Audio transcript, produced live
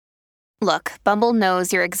Look, Bumble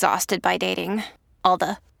knows you're exhausted by dating. All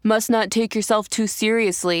the, must not take yourself too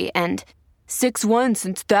seriously, and 6'1"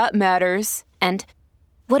 since that matters. And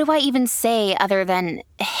what do I even say other than,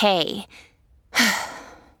 hey?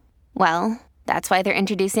 Well, that's why they're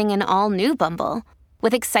introducing an all-new Bumble,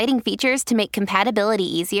 with exciting features to make compatibility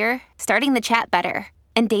easier, starting the chat better,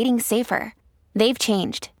 and dating safer. They've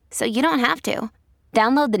changed, so you don't have to.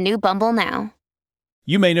 Download the new Bumble now.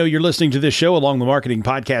 You may know you're listening to this show along the Marketing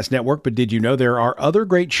Podcast Network, but did you know there are other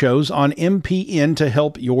great shows on MPN to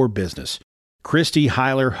help your business? Christy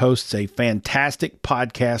Heiler hosts a fantastic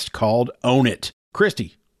podcast called Own It.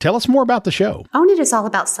 Christy, tell us more about the show. Own It is all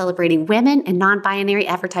about celebrating women and non-binary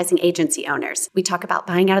advertising agency owners. We talk about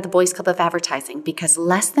buying out of the Boys Club of Advertising because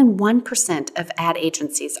less than 1% of ad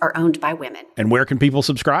agencies are owned by women. And where can people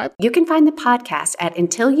subscribe? You can find the podcast at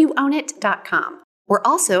untilyouownit.com. We're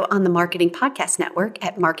also on the Marketing Podcast Network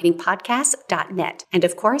at marketingpodcast.net. And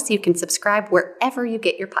of course, you can subscribe wherever you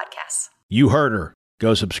get your podcasts. You heard her.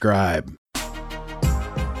 Go subscribe.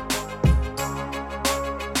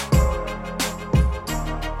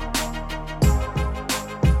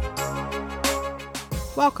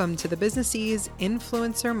 Welcome to the Business Ease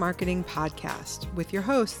Influencer Marketing Podcast with your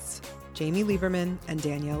hosts, Jamie Lieberman and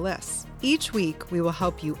Danielle Liss. Each week, we will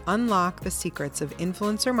help you unlock the secrets of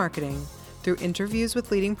influencer marketing through interviews with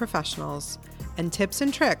leading professionals and tips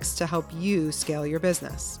and tricks to help you scale your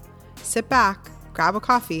business. Sit back, grab a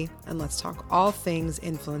coffee, and let's talk all things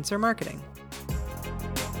influencer marketing.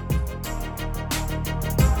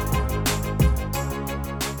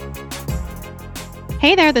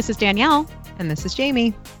 Hey there, this is Danielle. And this is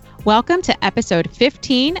Jamie. Welcome to episode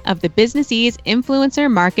 15 of the Business Ease Influencer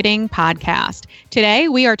Marketing Podcast. Today,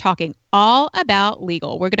 we are talking all about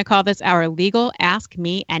legal. We're going to call this our Legal Ask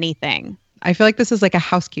Me Anything. I feel like this is like a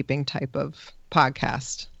housekeeping type of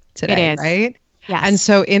podcast today, it is. Right? Yes. And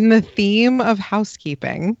so in the theme of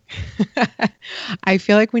housekeeping, I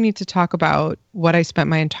feel like we need to talk about what I spent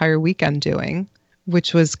my entire weekend doing,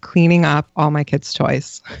 which was cleaning up all my kids'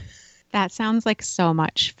 toys. That sounds like so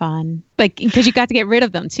much fun. Like, because you got to get rid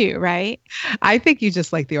of them too, right? I think you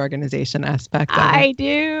just like the organization aspect of it. I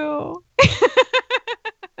do.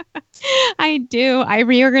 I do. I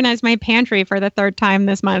reorganized my pantry for the third time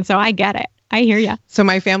this month, so I get it. I hear you. So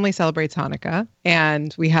my family celebrates Hanukkah,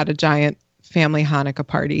 and we had a giant family Hanukkah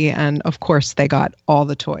party, and of course they got all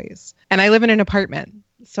the toys. And I live in an apartment,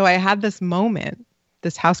 so I had this moment,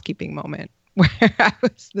 this housekeeping moment, where I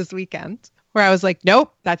was this weekend, where I was like,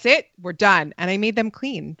 nope, that's it. We're done. And I made them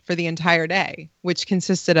clean for the entire day, which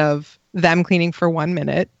consisted of them cleaning for 1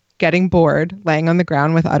 minute, getting bored, laying on the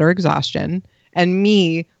ground with utter exhaustion, and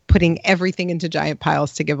me putting everything into giant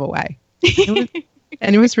piles to give away.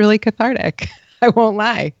 And it was really cathartic. I won't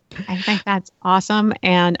lie. I think that's awesome.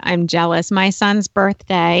 And I'm jealous. My son's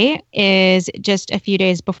birthday is just a few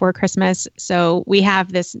days before Christmas. So we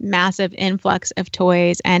have this massive influx of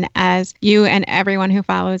toys. And as you and everyone who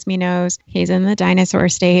follows me knows, he's in the dinosaur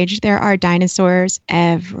stage. There are dinosaurs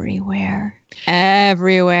everywhere.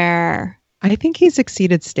 Everywhere. I think he's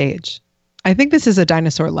exceeded stage. I think this is a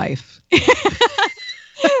dinosaur life.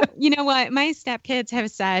 You know what? My stepkids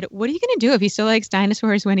have said, what are you going to do if he still likes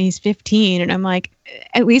dinosaurs when he's 15? And I'm like,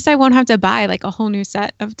 at least I won't have to buy like a whole new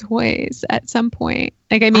set of toys at some point.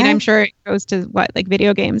 Like, I mean, I'm sure it goes to like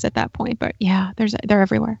video games at that point. But yeah, they're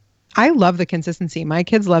everywhere. I love the consistency. My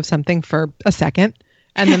kids love something for a second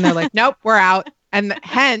and then they're like, nope, we're out. And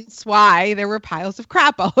hence why there were piles of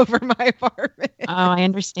crap all over my apartment. Oh, I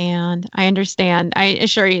understand. I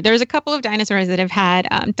assure you, there's a couple of dinosaurs that have had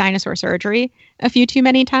dinosaur surgery a few too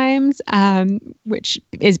many times, which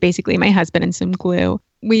is basically my husband and some glue.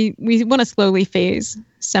 We want to slowly phase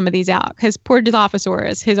some of these out because poor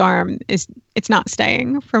Dilophosaurus, his arm it's not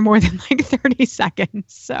staying for more than like 30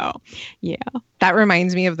 seconds. So, yeah. That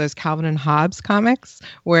reminds me of those Calvin and Hobbes comics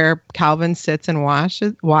where Calvin sits and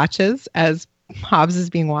watches as Hobbes is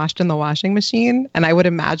being washed in the washing machine. And I would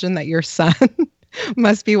imagine that your son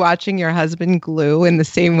must be watching your husband glue in the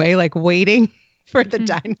same way, like waiting for the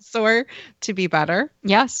dinosaur to be better.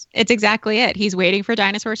 Yes, it's exactly it. He's waiting for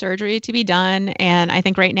dinosaur surgery to be done. And I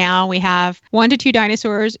think right now we have 1 to 2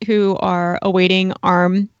 dinosaurs who are awaiting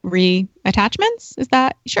arm reattachments. Is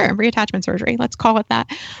that? Sure, reattachment surgery. Let's call it that.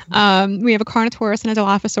 We have a Carnotaurus and a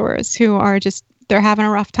Dilophosaurus who are they're having a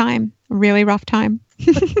rough time, a really rough time.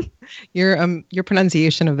 Your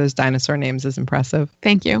pronunciation of those dinosaur names is impressive.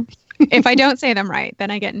 Thank you. If I don't say them right, then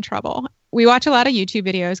I get in trouble. We watch a lot of YouTube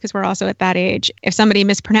videos because we're also at that age. If somebody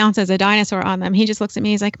mispronounces a dinosaur on them, he just looks at me.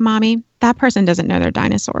 He's like, Mommy, that person doesn't know they're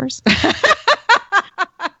dinosaurs.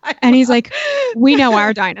 And he's like, we know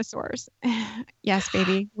our dinosaurs. Yes,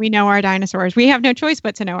 baby. We know our dinosaurs. We have no choice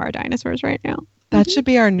but to know our dinosaurs right now. That should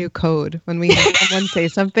be our new code. When we have someone say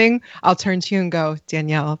something, I'll turn to you and go,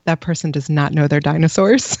 Danielle, that person does not know their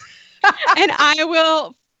dinosaurs. And I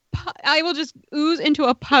will just ooze into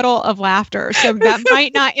a puddle of laughter. So that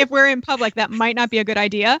might not, if we're in public, that might not be a good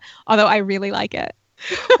idea. Although I really like it.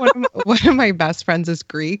 One of my best friends is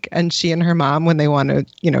Greek, and she and her mom, when they want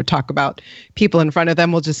to, talk about people in front of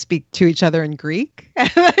them, will just speak to each other in Greek.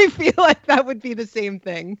 And I feel like that would be the same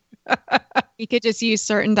thing. We could just use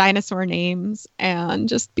certain dinosaur names and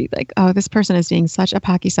just be like, oh, this person is being such a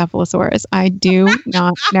Pachycephalosaurus. I do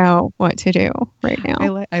not know what to do right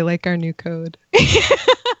now. I like our new code.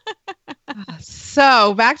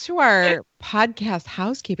 So back to our podcast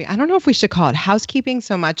housekeeping. I don't know if we should call it housekeeping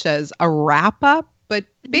so much as a wrap up, but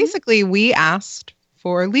basically we asked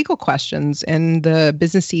for legal questions in the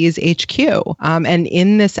Businessese HQ. And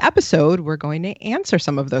in this episode, we're going to answer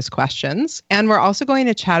some of those questions. And we're also going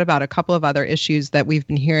to chat about a couple of other issues that we've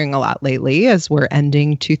been hearing a lot lately as we're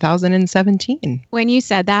ending 2017. When you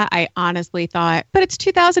said that, I honestly thought, but it's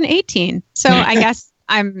 2018. So I guess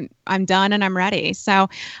I'm done and I'm ready. So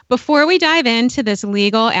before we dive into this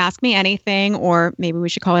legal Ask Me Anything, or maybe we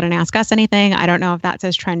should call it an Ask Us Anything. I don't know if that's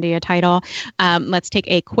as trendy a title. Let's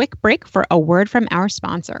take a quick break for a word from our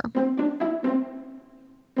sponsor.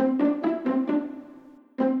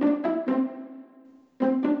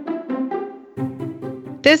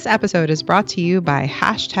 This episode is brought to you by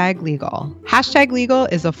 #Legal. #Legal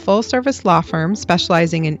is a full-service law firm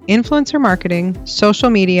specializing in influencer marketing,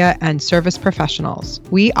 social media, and service professionals.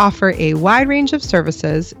 We offer a wide range of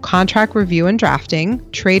services: contract review and drafting,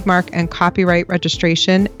 trademark and copyright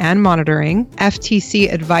registration and monitoring, FTC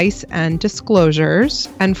advice and disclosures,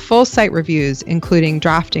 and full site reviews, including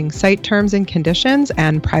drafting site terms and conditions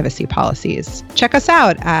and privacy policies. Check us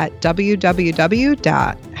out at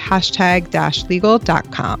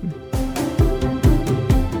www.#legal.com.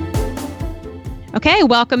 Okay,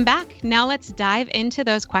 welcome back. Now let's dive into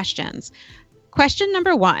those questions. Question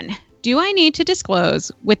number 1. Do I need to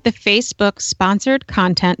disclose with the Facebook sponsored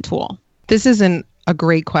content tool? This isn't a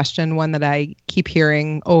great question, one that I keep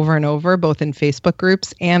hearing over and over, both in Facebook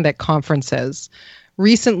groups and at conferences.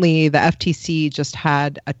 Recently, the FTC just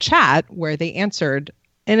had a chat where they answered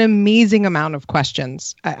an amazing amount of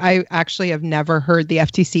questions. I actually have never heard the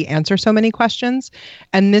FTC answer so many questions,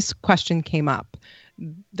 and this question came up.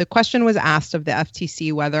 The question was asked of the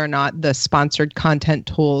FTC whether or not the sponsored content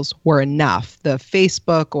tools were enough, the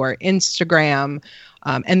Facebook or Instagram,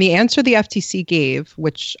 and the answer the FTC gave,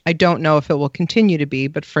 which I don't know if it will continue to be,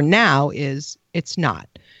 but for now is it's not.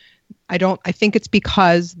 I think it's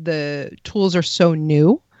because the tools are so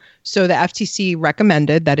new. So the FTC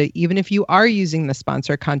recommended that even if you are using the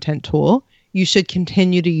sponsored content tool, you should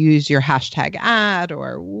continue to use your #ad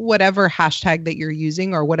or whatever hashtag that you're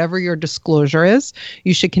using or whatever your disclosure is.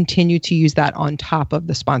 You should continue to use that on top of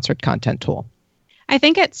the sponsored content tool. I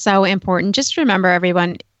think it's so important. Just remember,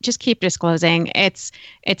 everyone, just keep disclosing. It's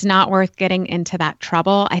not worth getting into that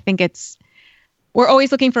trouble. I think we're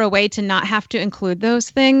always looking for a way to not have to include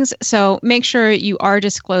those things. So make sure you are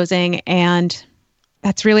disclosing, and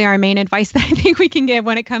that's really our main advice that I think we can give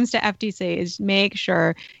when it comes to FTC is make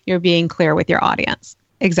sure you're being clear with your audience.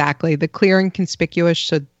 Exactly. The clear and conspicuous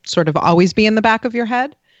should sort of always be in the back of your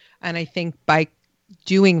head. And I think by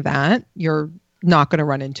doing that, you're not going to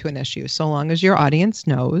run into an issue so long as your audience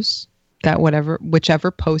knows that whichever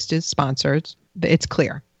post is sponsored, it's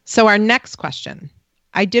clear. So our next question.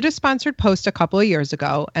 I did a sponsored post a couple of years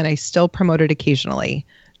ago and I still promote it occasionally.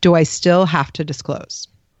 Do I still have to disclose?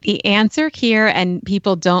 The answer here, and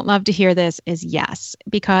people don't love to hear this, is yes,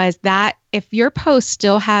 because if your post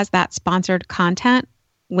still has that sponsored content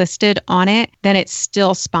listed on it, then it's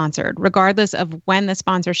still sponsored, regardless of when the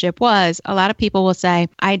sponsorship was. A lot of people will say,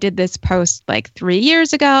 I did this post like 3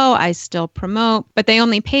 years ago, I still promote, but they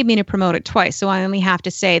only paid me to promote it twice. So I only have to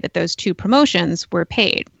say that those 2 promotions were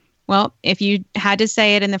paid. Well, if you had to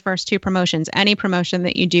say it in the first 2 promotions, any promotion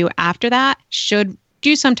that you do after that should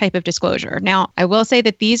do some type of disclosure. Now, I will say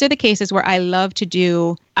that these are the cases where I love to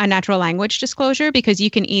do a natural language disclosure, because you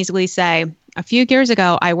can easily say, a few years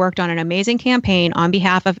ago, I worked on an amazing campaign on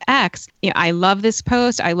behalf of X. I love this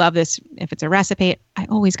post. I love this. If it's a recipe, I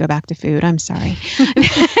always go back to food. I'm sorry.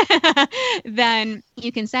 Then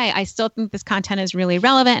you can say, I still think this content is really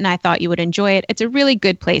relevant and I thought you would enjoy it. It's a really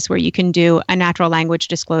good place where you can do a natural language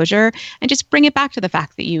disclosure and just bring it back to the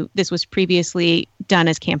fact that this was previously done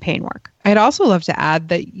as campaign work. I'd also love to add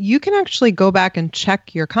that you can actually go back and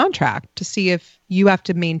check your contract to see if you have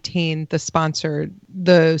to maintain the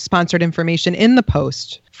sponsored information in the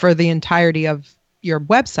post for the entirety of your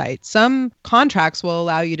website. Some contracts will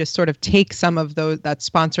allow you to sort of take some of that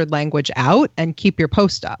sponsored language out and keep your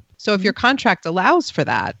post up. So if your contract allows for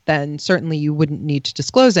that, then certainly you wouldn't need to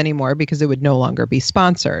disclose anymore because it would no longer be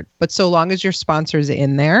sponsored. But so long as your sponsor's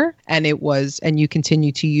in there and you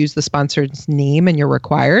continue to use the sponsor's name and you're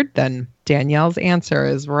required, then Danielle's answer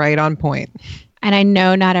is right on point. And I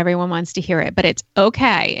know not everyone wants to hear it, but it's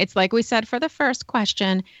okay. It's like we said for the first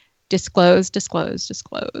question, disclose, disclose,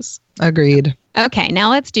 disclose. Agreed. Okay, now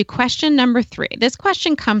let's do question number 3. This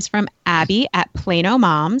question comes from Abby at Plano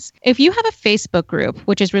Moms. If you have a Facebook group,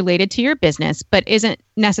 which is related to your business, but isn't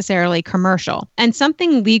necessarily commercial, and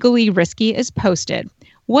something legally risky is posted,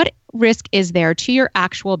 what risk is there to your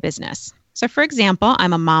actual business? So for example,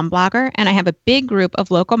 I'm a mom blogger and I have a big group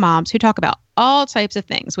of local moms who talk about all types of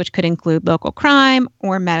things, which could include local crime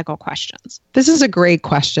or medical questions. This is a great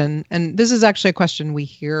question. And this is actually a question we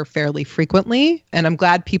hear fairly frequently. And I'm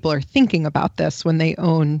glad people are thinking about this when they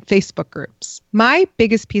own Facebook groups. My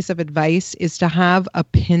biggest piece of advice is to have a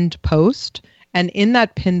pinned post. And in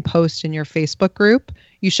that pinned post in your Facebook group,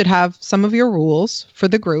 you should have some of your rules for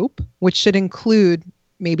the group, which should include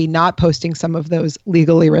maybe not posting some of those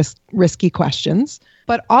legally risky questions.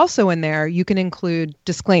 But also in there, you can include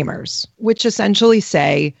disclaimers, which essentially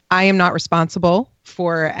say, I am not responsible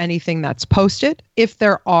for anything that's posted. If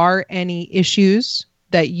there are any issues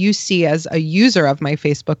that you see as a user of my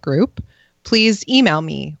Facebook group, please email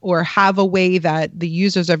me or have a way that the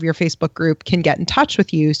users of your Facebook group can get in touch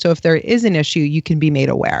with you. So if there is an issue, you can be made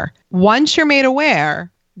aware. Once you're made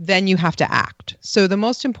aware, then you have to act. So the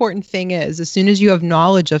most important thing is, as soon as you have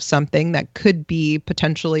knowledge of something that could be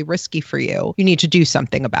potentially risky for you, you need to do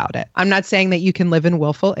something about it. I'm not saying that you can live in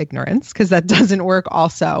willful ignorance, because that doesn't work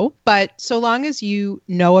also. But so long as you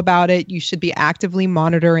know about it, you should be actively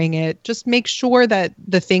monitoring it. Just make sure that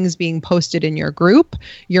the things being posted in your group,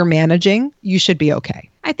 you're managing, you should be okay.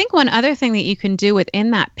 I think one other thing that you can do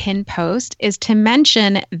within that pinned post is to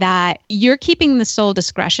mention that you're keeping the sole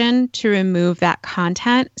discretion to remove that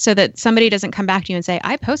content so that somebody doesn't come back to you and say,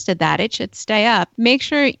 I posted that, it should stay up. Make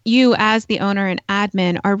sure you as the owner and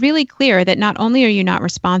admin are really clear that not only are you not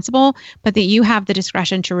responsible, but that you have the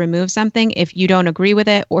discretion to remove something if you don't agree with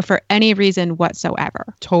it or for any reason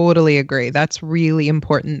whatsoever. Totally agree. That's really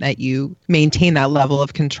important that you maintain that level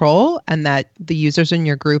of control and that the users in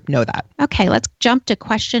your group know that. Okay, let's jump to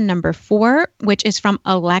question number 4, which is from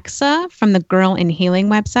Alexa from the Girl in Healing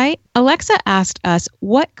website. Alexa asked us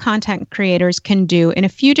what content creators can do in a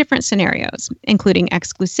few different scenarios, including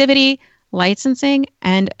exclusivity, licensing,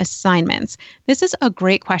 and assignments. This is a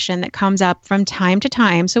great question that comes up from time to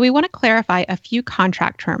time. So we want to clarify a few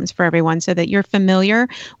contract terms for everyone so that you're familiar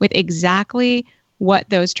with exactly what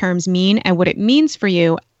those terms mean and what it means for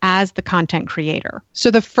you as the content creator. So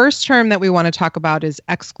the first term that we want to talk about is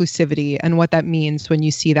exclusivity and what that means when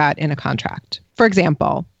you see that in a contract. For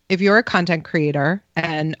example, if you're a content creator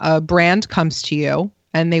and a brand comes to you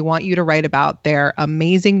and they want you to write about their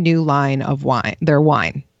amazing new line of wine, their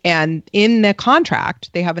wine. And in the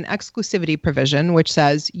contract, they have an exclusivity provision, which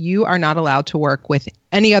says you are not allowed to work with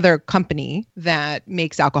any other company that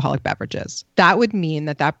makes alcoholic beverages. That would mean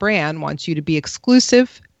that that brand wants you to be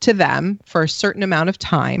exclusive to them for a certain amount of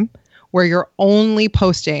time where you're only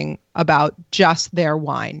posting about just their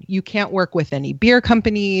wine. You can't work with any beer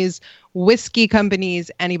companies, whiskey companies,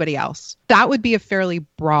 anybody else. That would be a fairly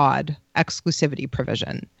broad exclusivity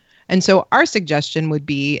provision. And so our suggestion would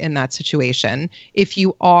be in that situation, if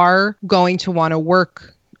you are going to want to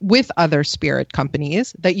work with other spirit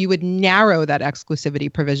companies, that you would narrow that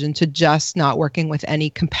exclusivity provision to just not working with any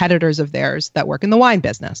competitors of theirs that work in the wine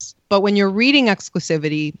business. But when you're reading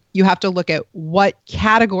exclusivity, you have to look at what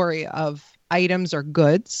category of items or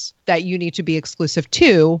goods that you need to be exclusive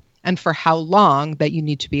to and for how long that you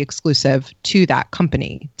need to be exclusive to that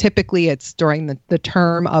company. Typically, it's during the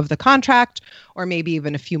term of the contract or maybe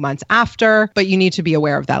even a few months after, but you need to be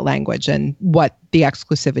aware of that language and what the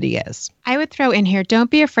exclusivity is. I would throw in here,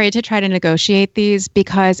 don't be afraid to try to negotiate these,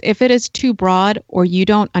 because if it is too broad or you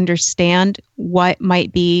don't understand what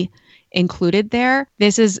might be included there,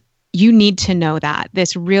 you need to know that.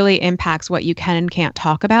 This really impacts what you can and can't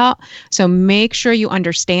talk about. So make sure you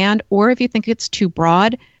understand, or if you think it's too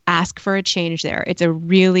broad, ask for a change there. It's a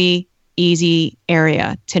really easy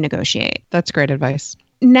area to negotiate. That's great advice.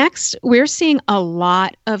 Next, we're seeing a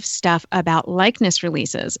lot of stuff about likeness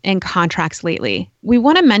releases in contracts lately. We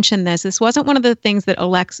want to mention this. This wasn't one of the things that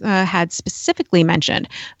Alexa had specifically mentioned,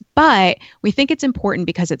 but we think it's important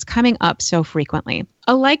because it's coming up so frequently.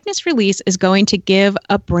 A likeness release is going to give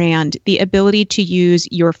a brand the ability to use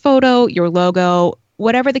your photo, your logo,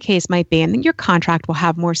 whatever the case might be. And then your contract will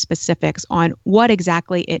have more specifics on what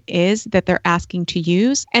exactly it is that they're asking to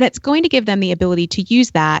use. And it's going to give them the ability to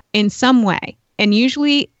use that in some way. And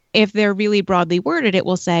usually, if they're really broadly worded, it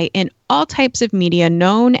will say in all types of media,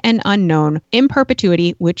 known and unknown, in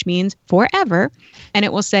perpetuity, which means forever. And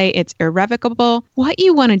it will say it's irrevocable. What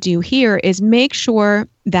you want to do here is make sure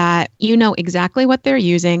that you know exactly what they're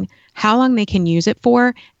using, how long they can use it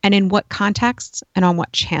for, and in what contexts and on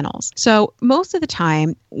what channels. So most of the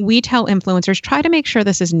time, we tell influencers, try to make sure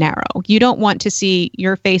this is narrow. You don't want to see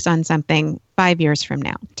your face on something 5 years from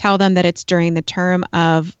now. Tell them that it's during the term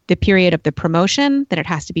of the period of the promotion, that it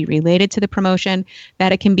has to be related to the promotion,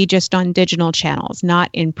 that it can be just on digital channels, not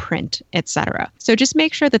in print, etc. So just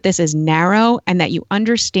make sure that this is narrow and that you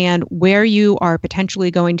understand where you are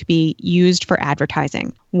potentially going to be used for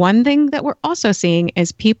advertising. One thing that we're also seeing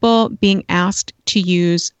is people being asked to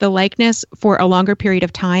use the likeness for a longer period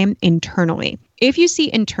of time internally. If you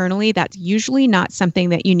see internally, that's usually not something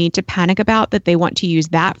that you need to panic about, that they want to use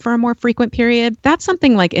that for a more frequent period. That's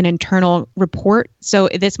something like an internal report. So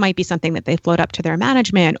this might be something that they float up to their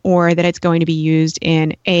management, or that it's going to be used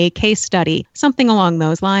in a case study, something along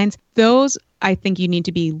those lines. Those, I think you need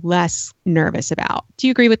to be less nervous about. Do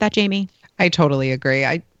you agree with that, Jamie? I totally agree.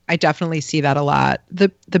 I definitely see that a lot.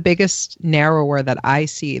 The biggest narrower that I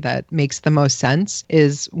see that makes the most sense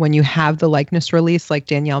is when you have the likeness release, like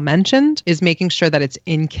Danielle mentioned, is making sure that it's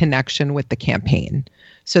in connection with the campaign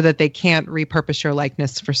so that they can't repurpose your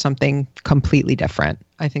likeness for something completely different.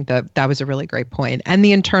 I think that was a really great point. And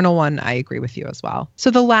the internal one, I agree with you as well.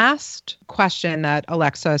 So the last question that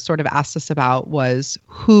Alexa sort of asked us about was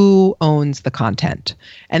who owns the content?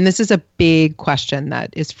 And this is a big question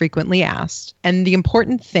that is frequently asked. And the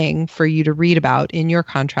important thing for you to read about in your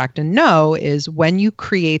contract and know is when you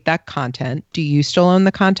create that content, do you still own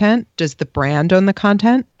the content? Does the brand own the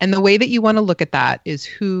content? And the way that you want to look at that is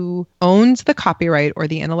who owns the copyright or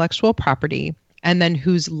the intellectual property, and then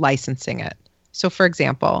who's licensing it. So for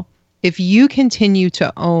example, if you continue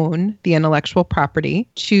to own the intellectual property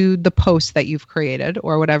to the post that you've created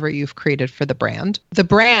or whatever you've created for the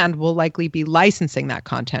brand will likely be licensing that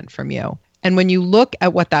content from you. And when you look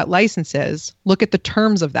at what that license is, look at the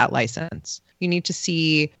terms of that license. You need to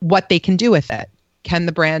see what they can do with it. Can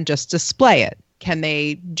the brand just display it? Can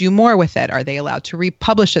they do more with it? Are they allowed to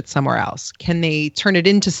republish it somewhere else? Can they turn it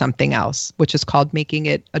into something else, which is called making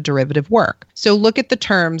it a derivative work? So look at the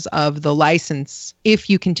terms of the license if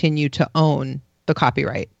you continue to own the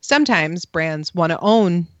copyright. Sometimes brands want to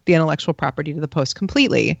own the intellectual property to the post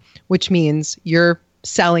completely, which means you're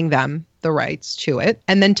selling them the rights to it.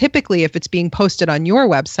 And then typically, if it's being posted on your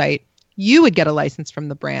website, you would get a license from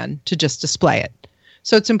the brand to just display it.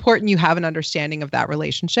 So it's important you have an understanding of that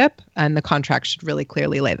relationship, and the contract should really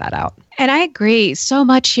clearly lay that out. And I agree so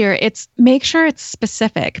much here. It's make sure it's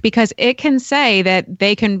specific, because it can say that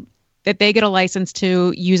they get a license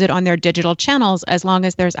to use it on their digital channels as long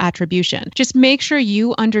as there's attribution. Just make sure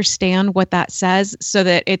you understand what that says so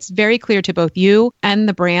that it's very clear to both you and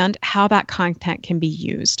the brand how that content can be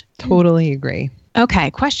used. Totally agree. Okay,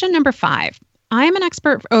 question number 5. I'm an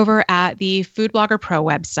expert over at the Food Blogger Pro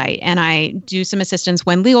website, and I do some assistance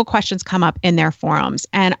when legal questions come up in their forums.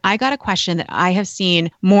 And I got a question that I have seen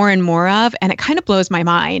more and more of, and it kind of blows my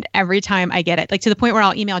mind every time I get it, like to the point where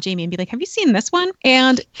I'll email Jamie and be like, have you seen this one?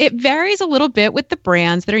 And it varies a little bit with the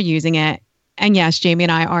brands that are using it. And yes, Jamie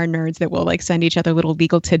and I are nerds that will like send each other little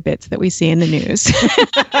legal tidbits that we see in the news.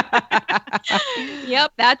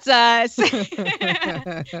 Yep, that's us.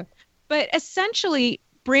 But essentially,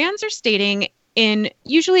 brands are stating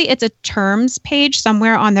usually it's a terms page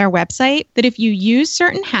somewhere on their website that if you use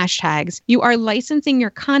certain hashtags, you are licensing your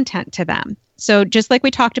content to them. So just like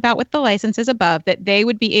we talked about with the licenses above, that they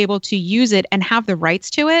would be able to use it and have the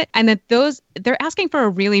rights to it. And that they're asking for a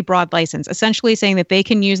really broad license, essentially saying that they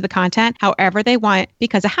can use the content however they want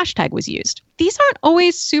because a hashtag was used. These aren't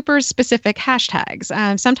always super specific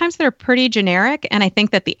hashtags. Sometimes they're pretty generic. And I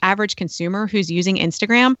think that the average consumer who's using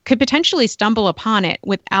Instagram could potentially stumble upon it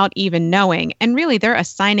without even knowing. And really, they're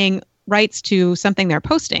assigning rights to something they're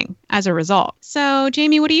posting as a result. So,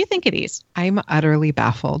 Jamie, what do you think of these? I'm utterly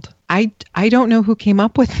baffled. I don't know who came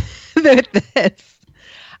up with this.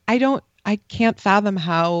 I can't fathom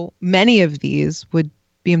how many of these would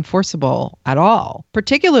be enforceable at all,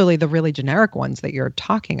 particularly the really generic ones that you're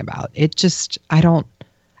talking about. It just, I don't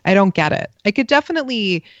get it. I could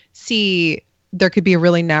definitely see there could be a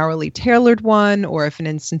really narrowly tailored one, or if, for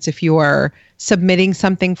instance, if you are submitting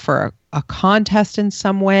something for a contest in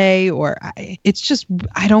some way,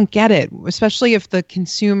 I don't get it, especially if the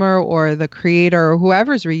consumer or the creator or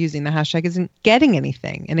whoever's reusing the hashtag isn't getting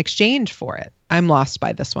anything in exchange for it. I'm lost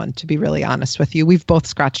by this one, to be really honest with you. We've both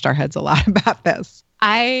scratched our heads a lot about this.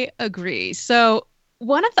 I agree. So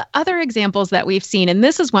one of the other examples that we've seen, and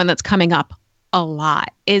this is one that's coming up a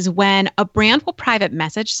lot, is when a brand will private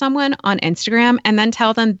message someone on Instagram and then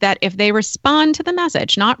tell them that if they respond to the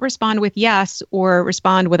message, not respond with yes or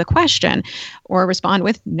respond with a question or respond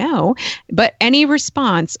with no, but any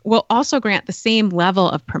response will also grant the same level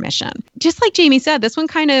of permission. Just like Jamie said, this one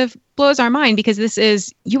kind of blows our mind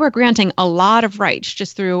because you are granting a lot of rights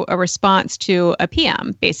just through a response to a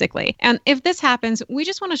PM, basically. And if this happens, we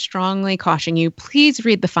just want to strongly caution you, please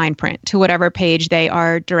read the fine print to whatever page they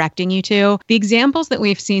are directing you to. The examples that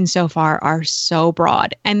we've seen so far are so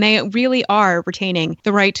broad, and they really are retaining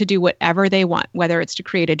the right to do whatever they want, whether it's to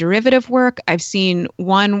create a derivative work. I've seen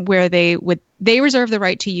one where they reserve the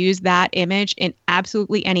right to use that image in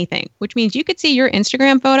absolutely anything, which means you could see your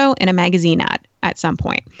Instagram photo in a magazine ad at some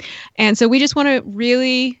point. And so we just want to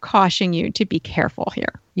really caution you to be careful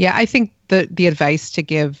here. Yeah, I think the advice to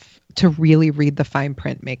give to really read the fine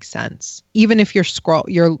print makes sense. Even if you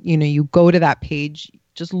go to that page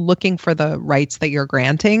just looking for the rights that you're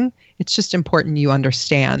granting, it's just important you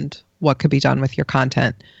understand what could be done with your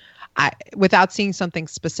content. Without seeing something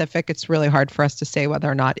specific, it's really hard for us to say whether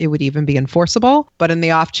or not it would even be enforceable. But in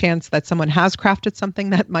the off chance that someone has crafted something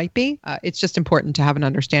that might be, it's just important to have an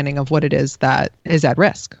understanding of what it is that is at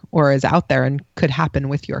risk or is out there and could happen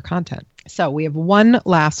with your content. So we have one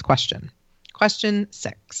last question. Question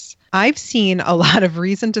 6. I've seen a lot of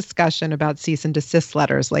recent discussion about cease and desist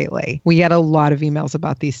letters lately. We get a lot of emails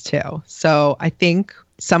about these too. So I think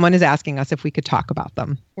someone is asking us if we could talk about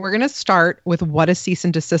them. We're going to start with what a cease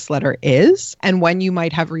and desist letter is and when you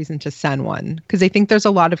might have reason to send one, because I think there's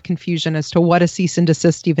a lot of confusion as to what a cease and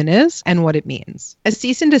desist even is and what it means. A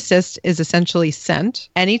cease and desist is essentially sent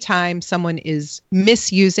anytime someone is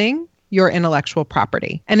misusing your intellectual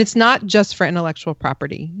property. And it's not just for intellectual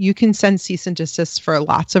property. You can send cease and desist for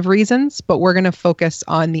lots of reasons, but we're going to focus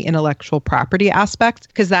on the intellectual property aspect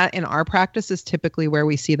because that in our practice is typically where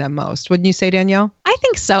we see them most. Wouldn't you say, Danielle? I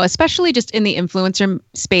think so, especially just in the influencer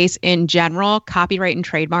space in general. Copyright and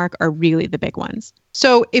trademark are really the big ones.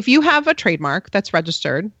 So if you have a trademark that's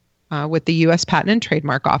registered with the U.S. Patent and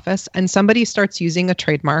Trademark Office, and somebody starts using a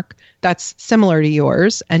trademark that's similar to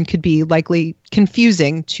yours and could be likely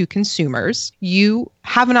confusing to consumers, you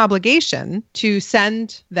have an obligation to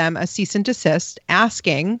send them a cease and desist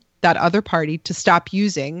asking that other party to stop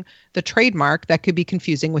using the trademark that could be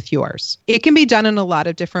confusing with yours. It can be done in a lot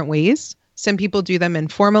of different ways. Some people do them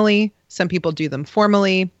informally. Some people do them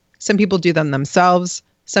formally. Some people do them themselves.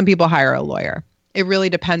 Some people hire a lawyer. It really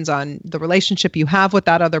depends on the relationship you have with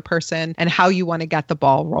that other person and how you want to get the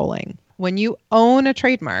ball rolling. When you own a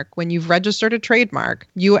trademark, when you've registered a trademark,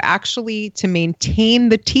 you actually, to maintain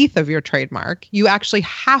the teeth of your trademark, you actually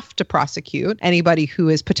have to prosecute anybody who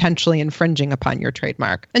is potentially infringing upon your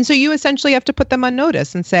trademark. And so you essentially have to put them on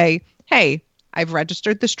notice and say, hey, I've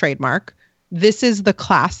registered this trademark. This is the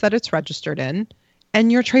class that it's registered in. And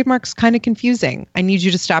your trademark's kind of confusing. I need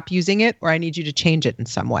you to stop using it or I need you to change it in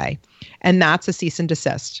some way. And that's a cease and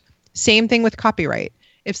desist. Same thing with copyright.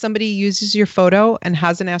 If somebody uses your photo and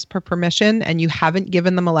hasn't asked for permission and you haven't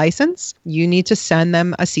given them a license, you need to send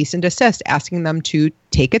them a cease and desist asking them to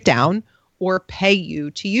take it down or pay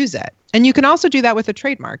you to use it. And you can also do that with a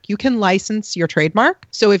trademark. You can license your trademark.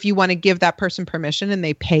 So if you want to give that person permission and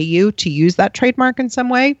they pay you to use that trademark in some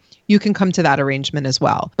way, you can come to that arrangement as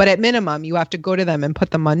well. But at minimum, you have to go to them and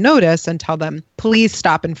put them on notice and tell them, please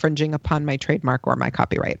stop infringing upon my trademark or my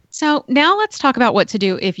copyright. So now let's talk about what to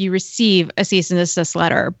do if you receive a cease and desist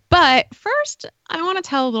letter. But first, I want to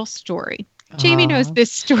tell a little story. Jamie knows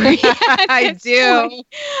this story. I do.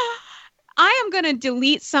 I am going to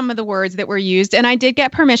delete some of the words that were used, and I did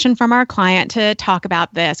get permission from our client to talk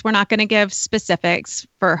about this. We're not going to give specifics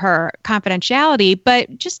for her confidentiality,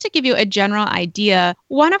 but just to give you a general idea,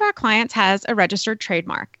 one of our clients has a registered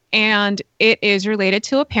trademark, and it is related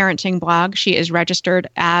to a parenting blog. She is registered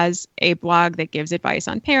as a blog that gives advice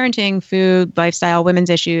on parenting, food, lifestyle, women's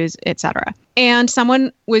issues, etc. And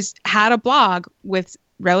someone had a blog with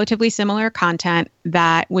relatively similar content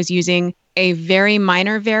that was using a very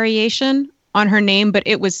minor variation on her name, but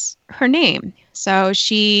it was her name. So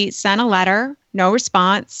she sent a letter, no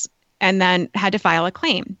response, and then had to file a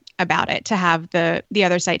claim about it to have the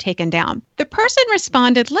other site taken down. The person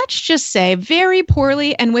responded, let's just say, very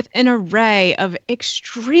poorly and with an array of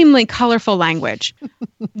extremely colorful language.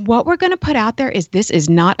 What we're going to put out there is this is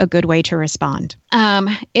not a good way to respond.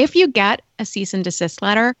 If you get a cease and desist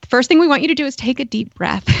letter, the first thing we want you to do is take a deep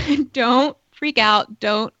breath. Don't freak out.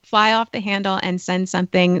 Don't fly off the handle and send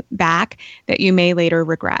something back that you may later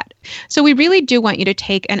regret. So we really do want you to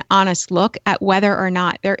take an honest look at whether or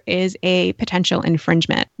not there is a potential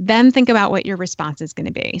infringement. Then think about what your response is going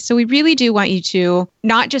to be. So we really do want you to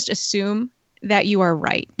not just assume that you are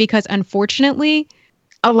right, because unfortunately,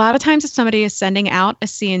 a lot of times if somebody is sending out a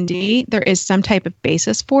C&D, there is some type of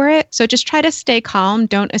basis for it. So just try to stay calm.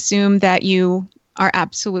 Don't assume that you are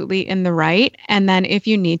absolutely in the right. And then if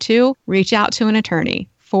you need to, reach out to an attorney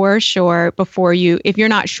for sure if you're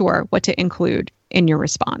not sure what to include in your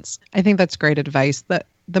response. I think that's great advice.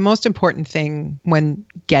 The most important thing when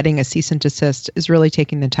getting a cease and desist is really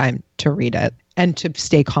taking the time to read it and to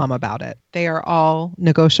stay calm about it. They are all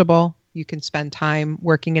negotiable. You can spend time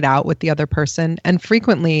working it out with the other person. And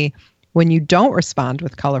frequently, when you don't respond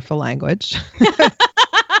with colorful language,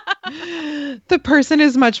 the person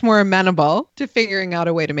is much more amenable to figuring out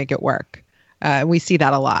a way to make it work. We see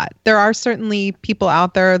that a lot. There are certainly people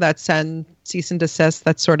out there that send cease and desist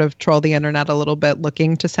that sort of troll the internet a little bit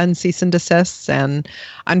looking to send cease and desists. And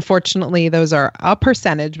unfortunately, those are a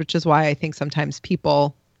percentage, which is why I think sometimes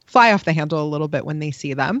people fly off the handle a little bit when they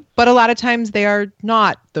see them. But a lot of times they are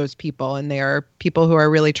not those people, and they are people who are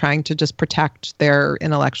really trying to just protect their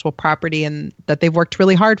intellectual property and that they've worked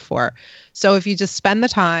really hard for. So if you just spend the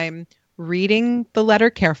time reading the letter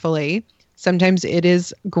carefully, sometimes it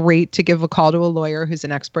is great to give a call to a lawyer who's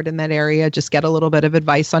an expert in that area, just get a little bit of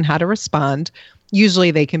advice on how to respond.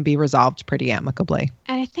 Usually they can be resolved pretty amicably.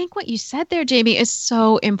 And I think what you said there, Jamie, is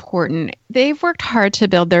so important. They've worked hard to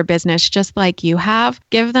build their business just like you have.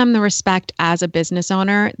 Give them the respect as a business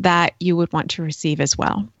owner that you would want to receive as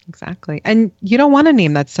well. Exactly. And you don't want a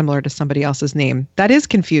name that's similar to somebody else's name. That is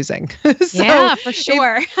confusing. So yeah, for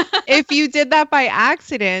sure. If you did that by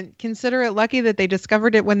accident, consider it lucky that they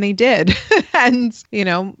discovered it when they did and,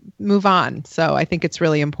 move on. So I think it's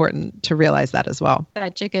really important to realize that as well.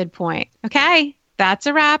 Such a good point. Okay. That's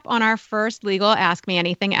a wrap on our first Legal Ask Me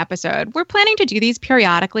Anything episode. We're planning to do these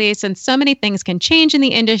periodically since so many things can change in the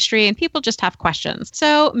industry and people just have questions.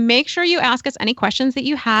 So make sure you ask us any questions that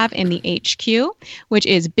you have in the HQ, which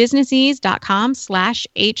is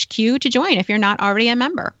businessease.com/HQ to join if you're not already a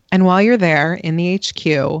member. And while you're there in the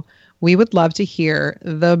HQ, we would love to hear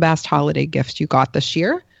the best holiday gift you got this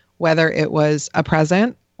year, whether it was a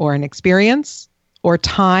present or an experience or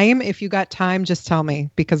time. If you got time, just tell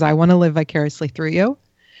me, because I want to live vicariously through you.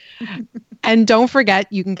 And don't forget,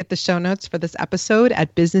 you can get the show notes for this episode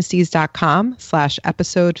at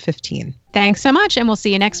businessease.com/episode 15. Thanks so much, and we'll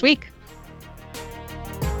see you next week.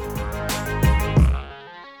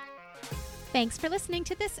 Thanks for listening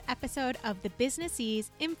to this episode of the Business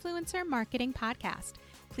Ease Influencer Marketing Podcast.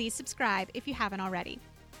 Please subscribe if you haven't already.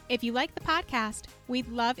 If you like the podcast, we'd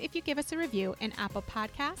love if you give us a review in Apple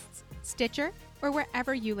Podcasts, Stitcher, or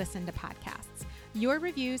wherever you listen to podcasts. Your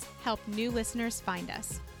reviews help new listeners find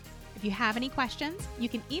us. If you have any questions, you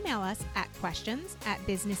can email us at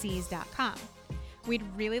questions@businessease.com. We'd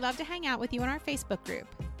really love to hang out with you on our Facebook group,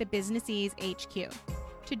 the Business Ease HQ.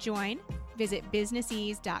 To join, visit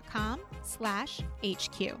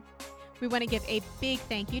businessease.com/HQ. We want to give a big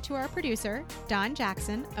thank you to our producer, Don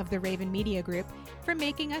Jackson of the Raven Media Group, for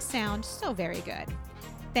making us sound so very good.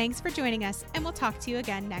 Thanks for joining us, and we'll talk to you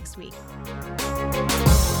again next week.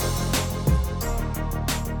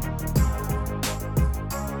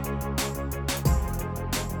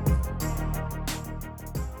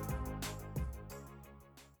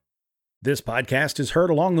 This podcast is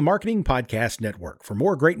heard along the Marketing Podcast Network. For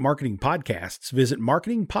more great marketing podcasts, visit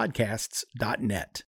marketingpodcasts.net.